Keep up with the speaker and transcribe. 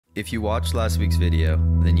If you watched last week's video,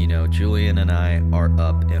 then you know Julian and I are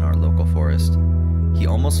up in our local forest. He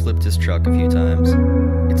almost flipped his truck a few times.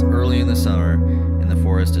 It's early in the summer, and the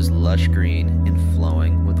forest is lush green and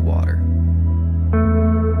flowing with water.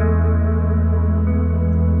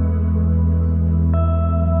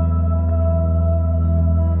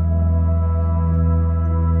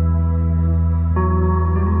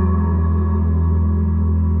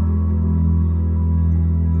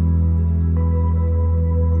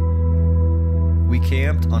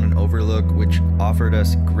 Camped on an overlook which offered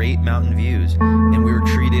us great mountain views, and we were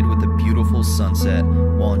treated with a beautiful sunset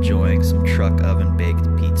while enjoying some truck oven baked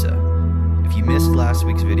pizza. If you missed last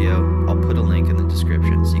week's video, I'll put a link in the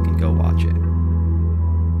description so you can go watch it.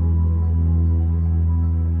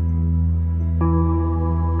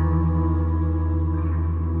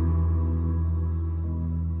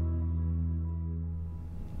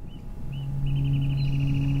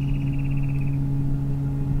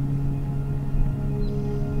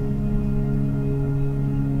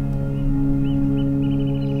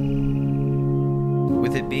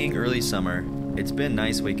 With it being early summer, it's been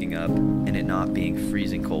nice waking up and it not being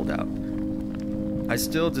freezing cold out. I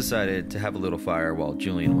still decided to have a little fire while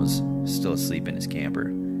Julian was still asleep in his camper.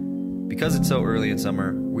 Because it's so early in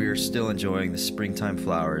summer, we are still enjoying the springtime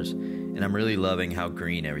flowers, and I'm really loving how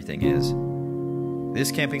green everything is.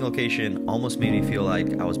 This camping location almost made me feel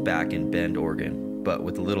like I was back in Bend, Oregon, but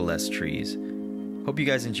with a little less trees. Hope you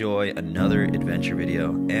guys enjoy another adventure video,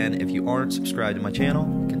 and if you aren't subscribed to my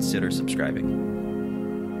channel, consider subscribing.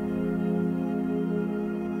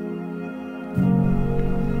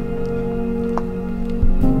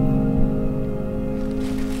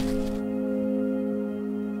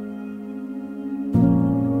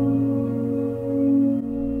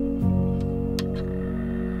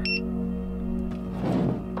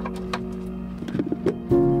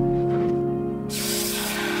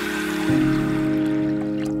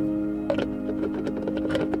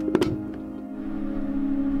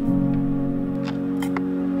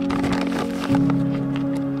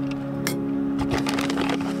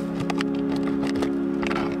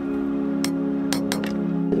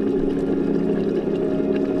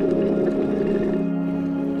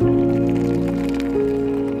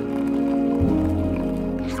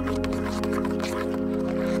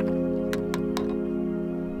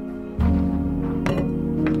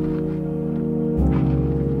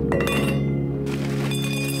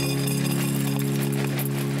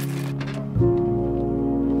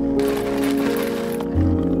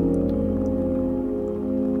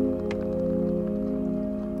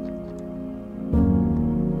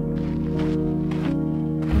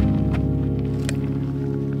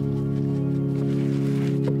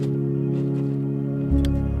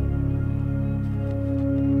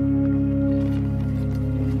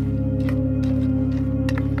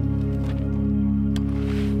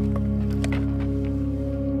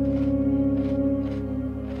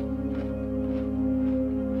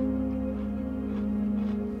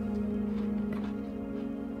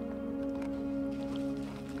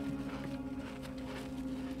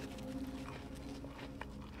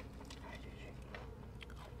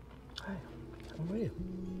 How are you?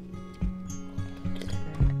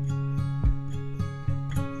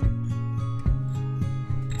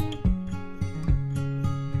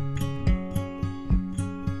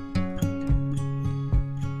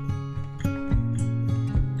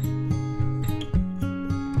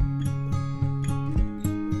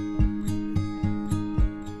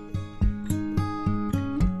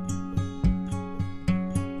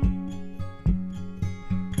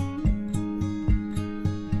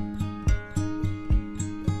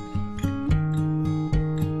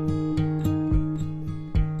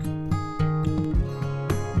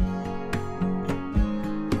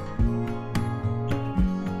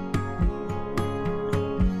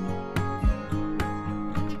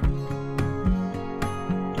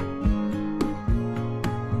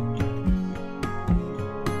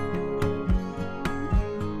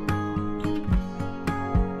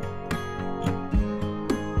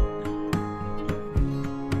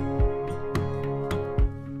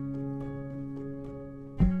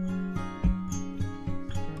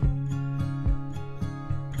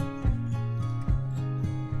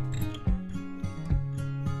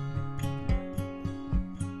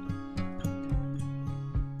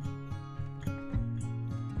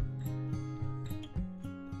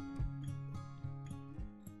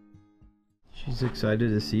 She's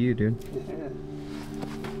excited to see you, dude. Yeah.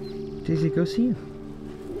 Daisy, go see him.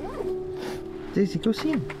 Daisy, go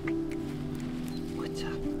see him. What's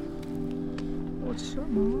up? What's up,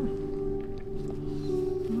 Mama?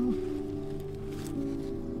 Oh.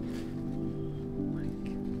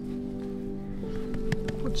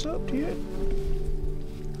 What's up, dude?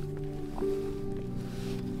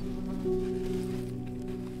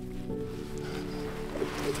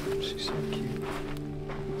 She's so cute.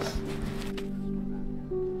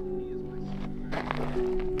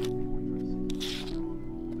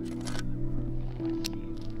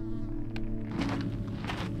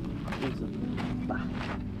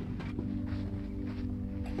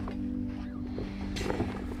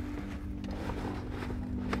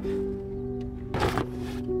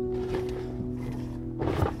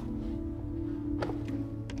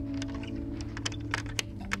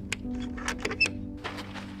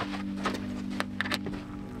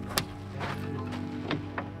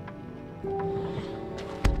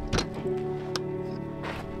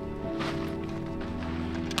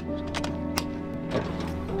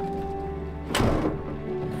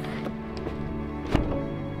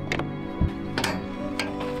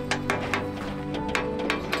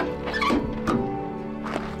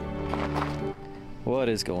 What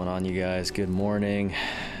is going on, you guys? Good morning.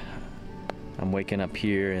 I'm waking up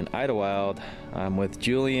here in Idyllwild. I'm with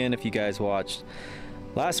Julian. If you guys watched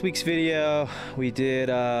last week's video, we did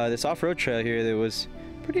this off-road trail here that was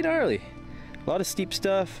pretty gnarly. A lot of steep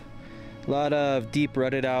stuff, a lot of deep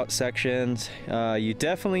rutted out sections. You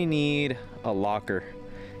definitely need a locker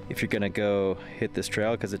if you're gonna go hit this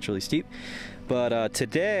trail because it's really steep. But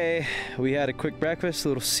today we had a quick breakfast, a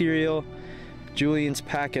little cereal. Julian's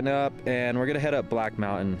packing up and we're gonna head up Black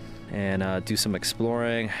Mountain and do some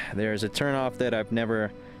exploring. There's a turnoff that I've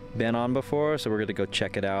never been on before, so we're gonna go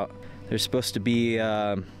check it out. There's supposed to be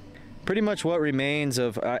pretty much what remains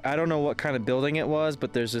of, I don't know what kind of building it was,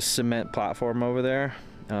 but there's a cement platform over there.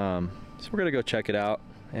 So we're gonna go check it out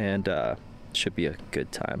and should be a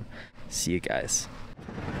good time. See you guys.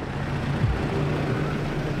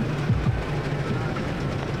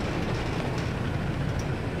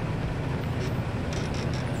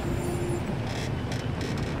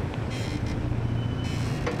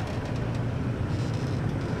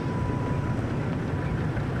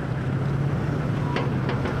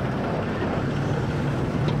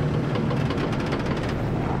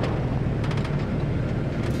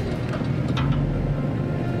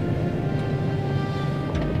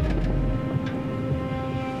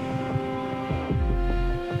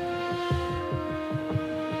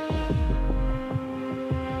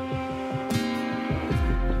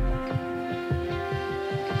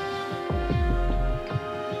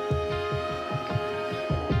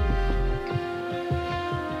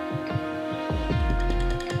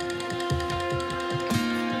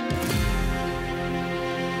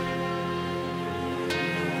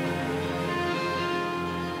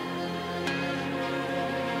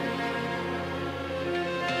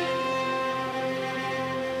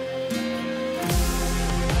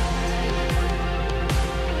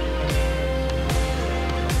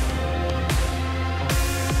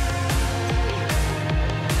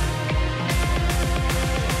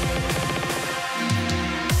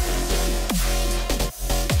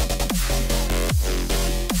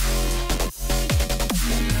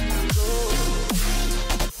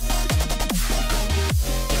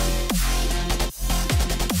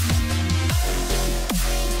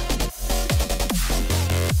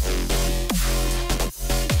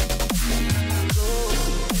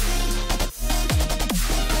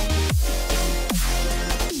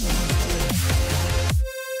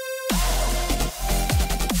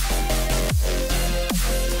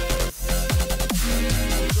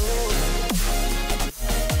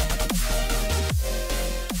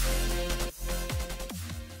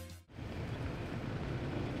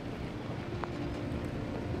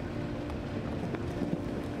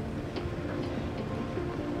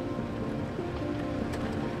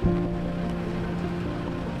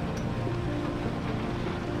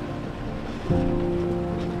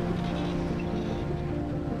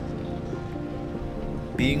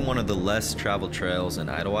 Being one of the less traveled trails in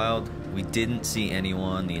Idyllwild, we didn't see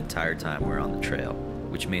anyone the entire time we were on the trail,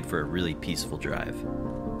 which made for a really peaceful drive.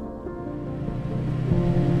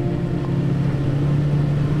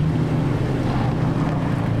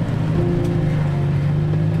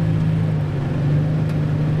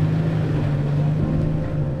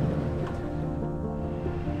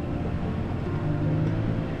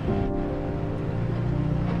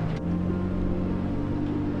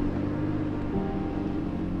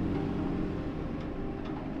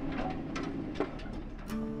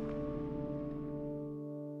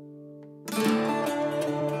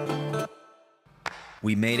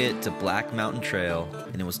 We made it to Black Mountain Trail,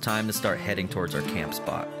 and it was time to start heading towards our camp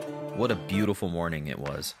spot. What a beautiful morning it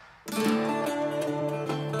was.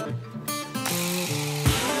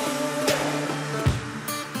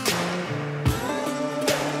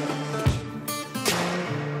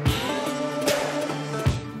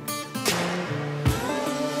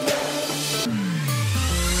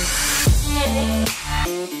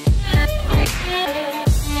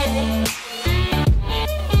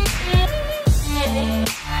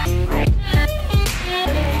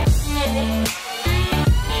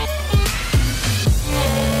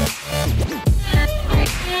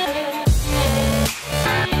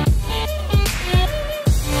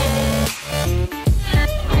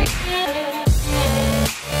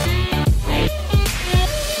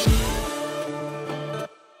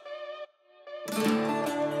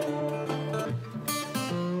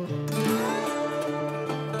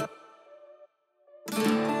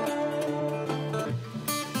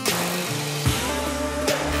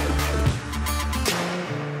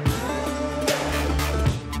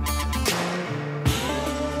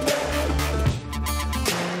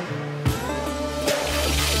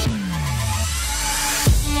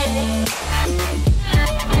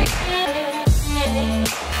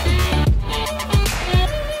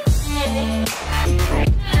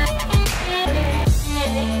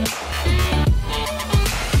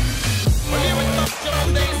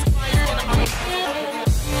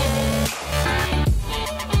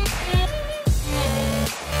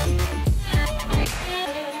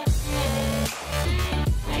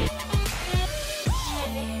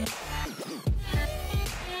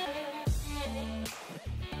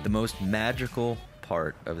 The most magical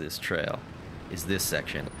part of this trail is this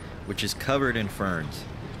section, which is covered in ferns.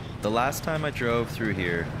 The last time I drove through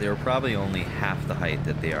here, they were probably only half the height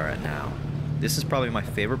that they are at now. This is probably my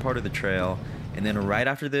favorite part of the trail, and then right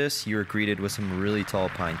after this, you are greeted with some really tall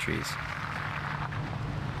pine trees.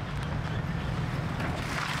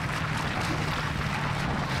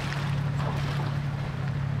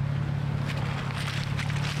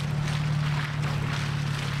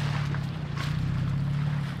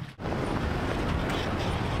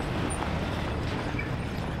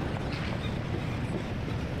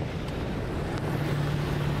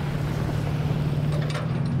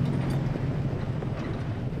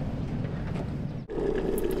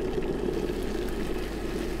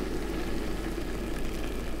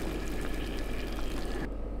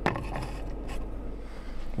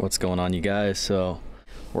 What's going on, you guys? So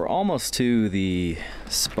we're almost to the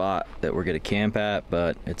spot that we're gonna camp at,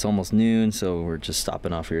 but it's almost noon, so we're just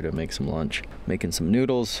stopping off here to make some lunch, making some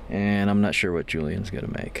noodles, and I'm not sure what Julian's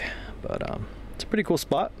gonna make, but it's a pretty cool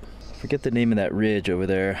spot. Forget the name of that ridge over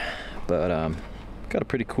there, but got a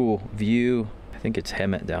pretty cool view. I think it's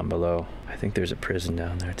Hemet down below. I think there's a prison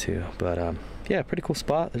down there too, but yeah, pretty cool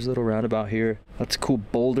spot. There's a little roundabout here, lots of cool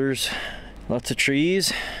boulders, lots of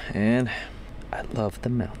trees, and I love the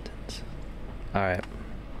mountains. All right,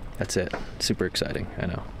 that's it. Super exciting, I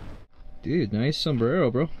know. Dude, nice sombrero,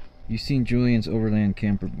 bro. You've seen Julian's Overland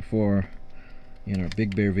camper before in our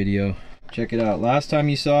Big Bear video. Check it out. Last time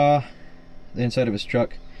you saw the inside of his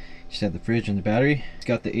truck, he just had the fridge and the battery. It's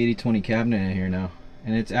got the 80/20 cabinet in here now.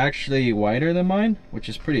 And it's actually wider than mine, which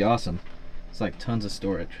is pretty awesome. It's like tons of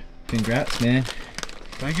storage. Congrats, man.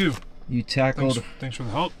 Thank you. You tackled... Thanks for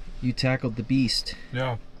the help. You tackled the beast.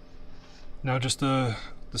 Yeah. Now just the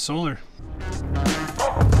solar.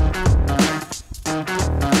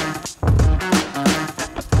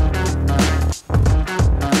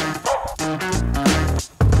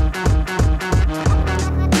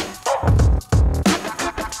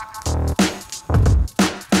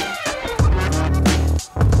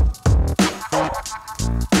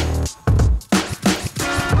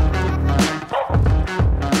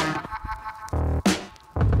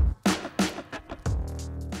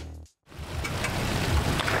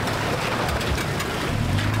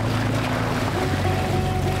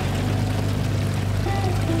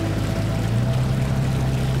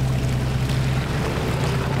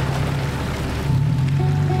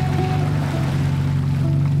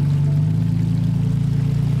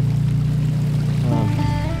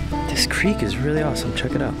 This creek is really awesome.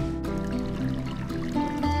 Check it out.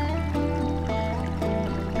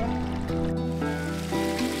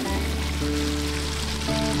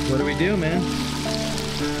 What do we do, man?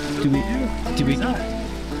 Do we? What's that?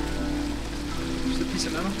 Just a piece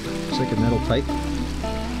of metal? It's like a metal pipe.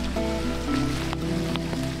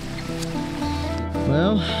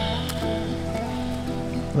 Well,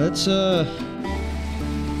 let's I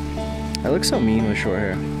look so mean with short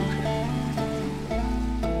hair.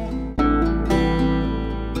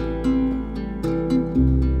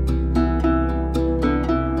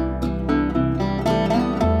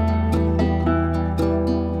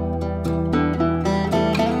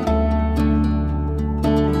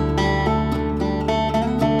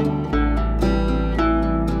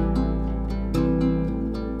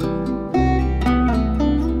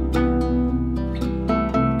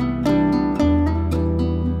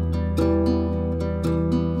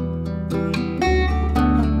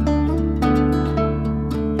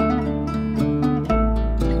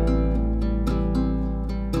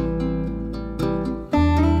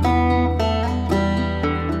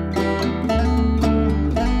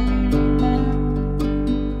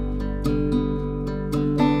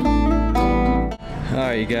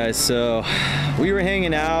 You guys, so we were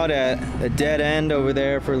hanging out at a dead end over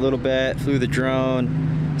there for a little bit, flew the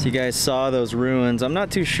drone, so you guys saw those ruins. I'm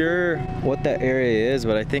not too sure what that area is,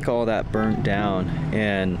 but I think all that burnt down,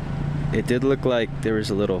 and it did look like there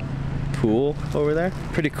was a little pool over there.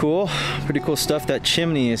 Pretty cool stuff. That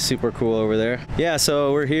chimney is super cool over there. Yeah,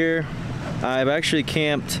 so we're here. I've actually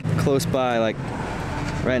camped close by, like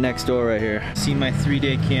right next door right here. See my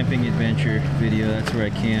 3-day camping adventure video, that's where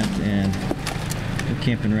I camped, and we're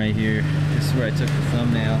camping right here. This is where I took the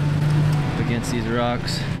thumbnail, up against these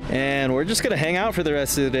rocks. And we're just gonna hang out for the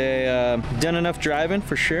rest of the day. Done enough driving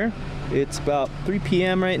for sure. It's about 3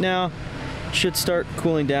 p.m. right now. Should start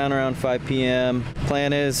cooling down around 5 p.m.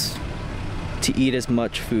 Plan is to eat as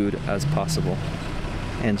much food as possible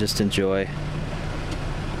and just enjoy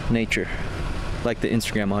nature, like the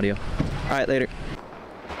Instagram audio. All right, later.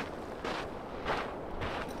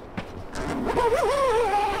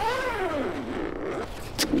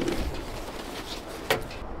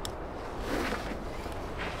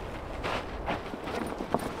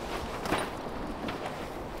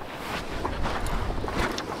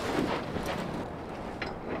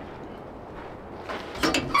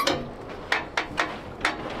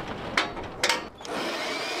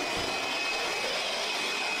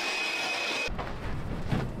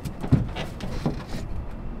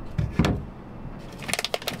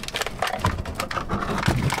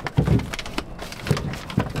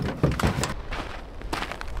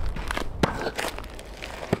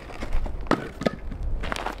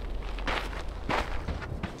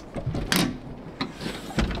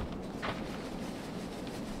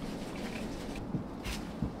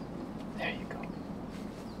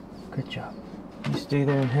 Good job. You stay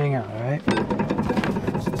there and hang out, alright?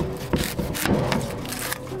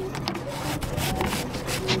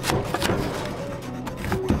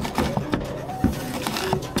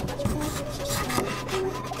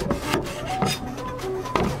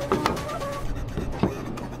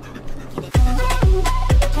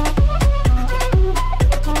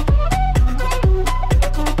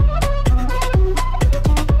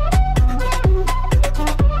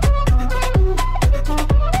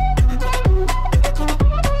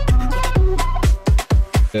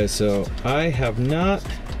 Okay, so I have not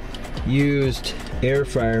used air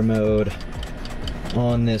fryer mode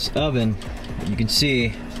on this oven. You can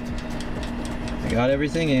see I got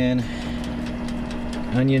everything in,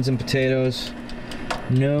 onions and potatoes.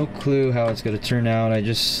 No clue how it's going to turn out. I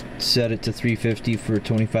just set it to 350 for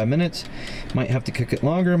 25 minutes. Might have to cook it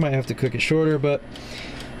longer, might have to cook it shorter, but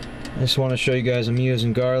I just want to show you guys I'm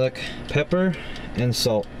using garlic, pepper, and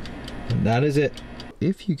salt. And that is it.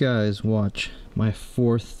 If you guys watch my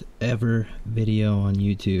 4th ever video on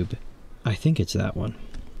YouTube, I think it's that one.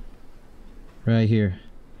 Right here.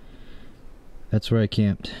 That's where I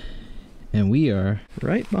camped. And we are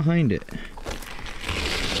right behind it.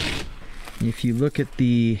 If you look at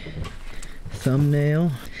the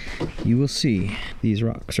thumbnail, you will see these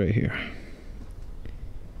rocks right here.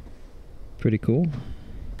 Pretty cool.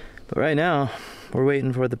 But right now, we're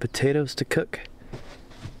waiting for the potatoes to cook.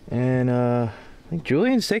 And I think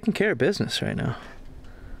Julian's taking care of business right now.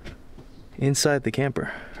 Inside the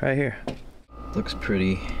camper, right here. Looks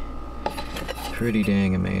pretty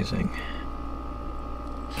dang amazing.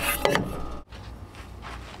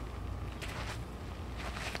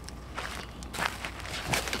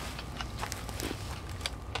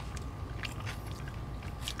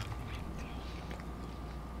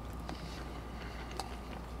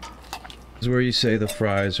 This is where you say the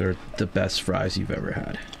fries are the best fries you've ever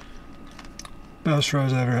had. Best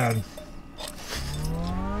fries I ever had.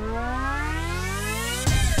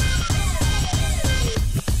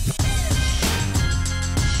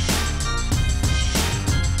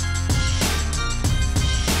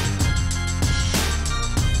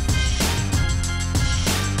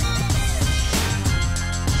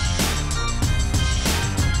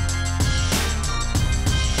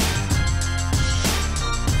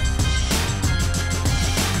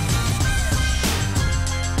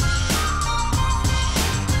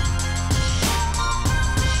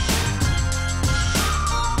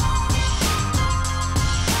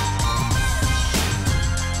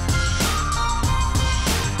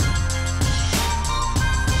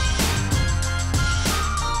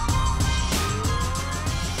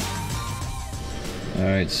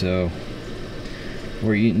 Alright, so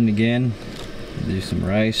we're eating again. Do some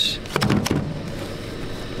rice,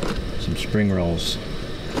 some spring rolls.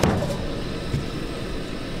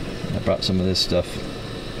 I brought some of this stuff.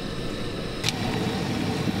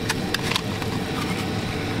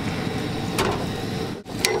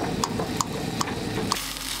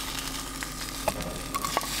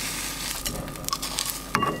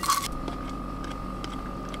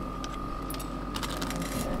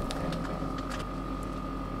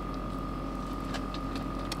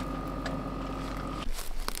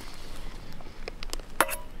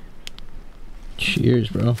 Cheers,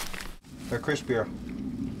 bro. They're crispier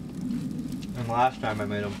than last time I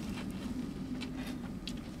made them.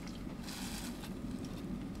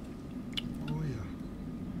 Oh yeah.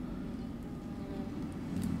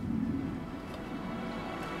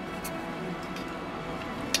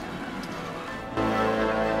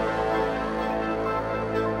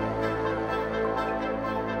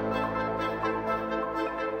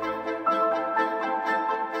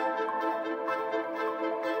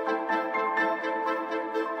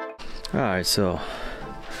 Alright, so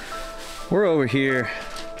we're over here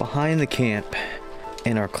behind the camp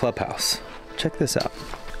in our clubhouse. Check this out.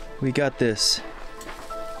 We got this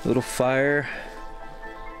little fire.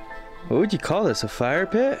 What would you call this? A fire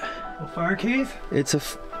pit? A fire cave? It's a,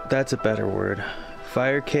 that's a better word.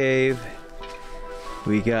 Fire cave.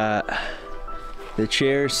 We got the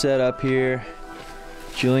chairs set up here.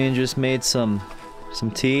 Julian just made some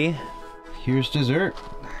tea. Here's dessert.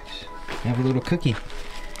 Nice. Have a little cookie.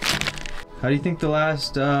 How do you think the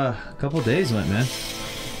last couple days went, man?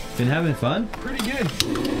 Been having fun? Pretty good.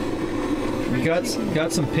 You got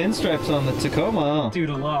some pinstripes on the Tacoma, huh? Dude,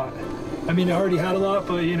 a lot. I mean, I already had a lot,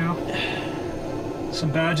 but you know,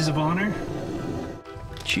 some badges of honor.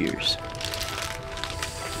 Cheers.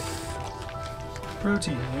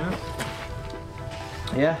 Protein, yeah?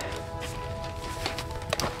 Yeah.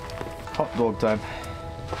 Hot dog time.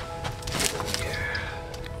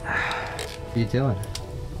 What are you doing?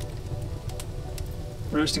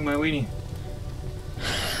 roasting my weenie.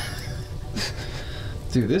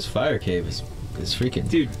 Dude, this fire cave is freaking.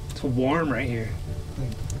 Dude, it's warm right here.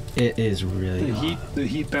 It is really hot. The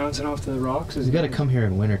heat bouncing off the rocks is. You got to come here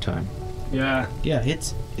in wintertime. Yeah. Yeah,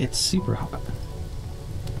 it's super hot.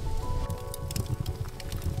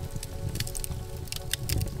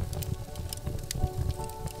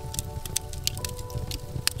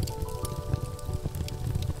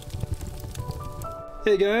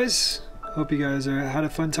 Hey guys, hope you guys had a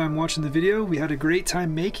fun time watching the video. We had a great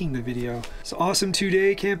time making the video. It's an awesome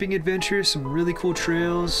 2-day camping adventure, some really cool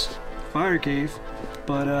trails, fire cave,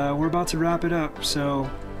 but we're about to wrap it up. So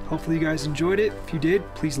hopefully you guys enjoyed it. If you did,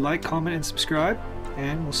 please like, comment, and subscribe,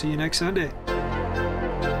 and we'll see you next Sunday.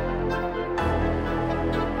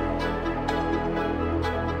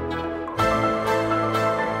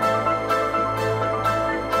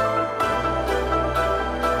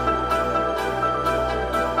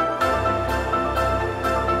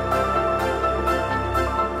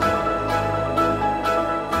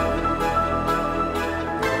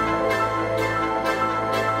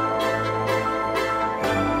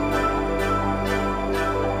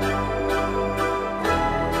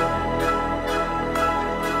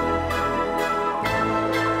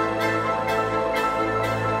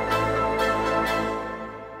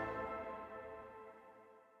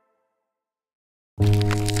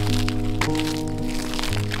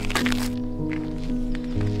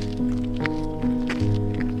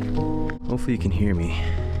 Hopefully you can hear me,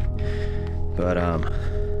 but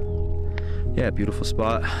yeah, beautiful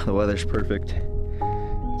spot. The weather's perfect.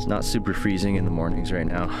 It's not super freezing in the mornings right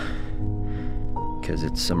now because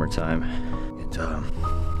it's summertime. And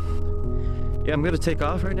yeah, I'm gonna take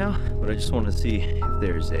off right now, but I just want to see if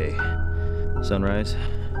there's a sunrise.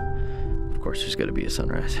 Of course there's gotta be a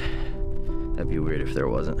sunrise. That'd be weird if there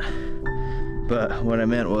wasn't. But what I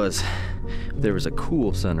meant was if there was a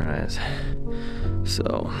cool sunrise.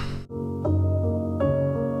 So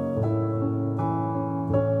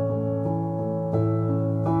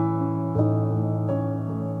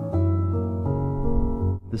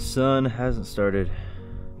the sun hasn't started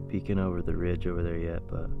peeking over the ridge over there yet,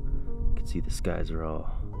 but you can see the skies are all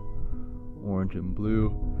orange and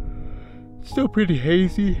blue. Still pretty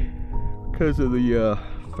hazy because of the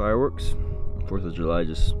fireworks. 4th of July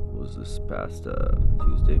just was this past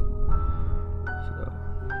Tuesday. So,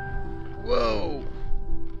 whoa!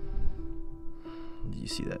 Did you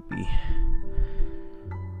see that bee?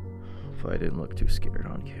 If I didn't look too scared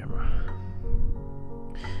on camera.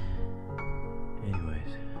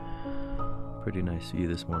 Anyways, pretty nice view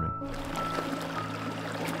this morning.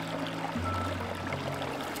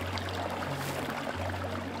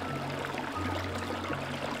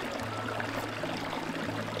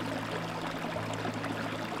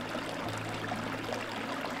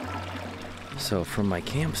 So from my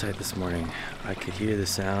campsite this morning, I could hear the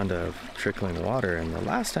sound of trickling water, and the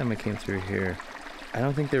last time I came through here, I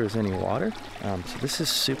don't think there was any water. So this is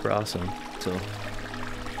super awesome. So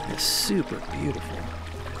it's super beautiful.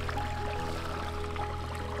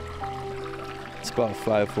 It's about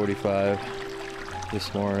 5:45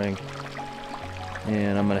 this morning,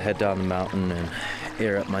 and I'm gonna head down the mountain and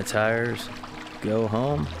air up my tires, go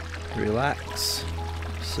home, relax.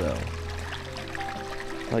 So,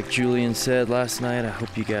 like Julian said last night, I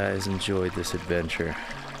hope you guys enjoyed this adventure,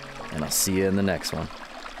 and I'll see you in the next one.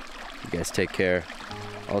 You guys take care.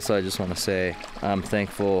 Also, I just want to say I'm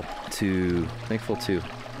thankful to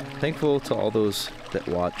all those that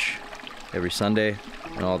watch every Sunday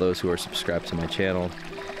and all those who are subscribed to my channel.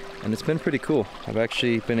 And it's been pretty cool. I've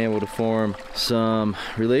actually been able to form some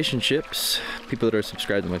relationships. People that are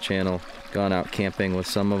subscribed to my channel, gone out camping with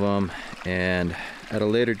some of them, and at a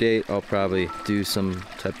later date, I'll probably do some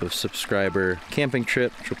type of subscriber camping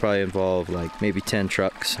trip, which will probably involve like maybe 10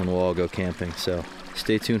 trucks, and we'll all go camping. So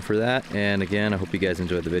stay tuned for that. And again, I hope you guys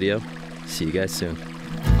enjoyed the video. See you guys soon.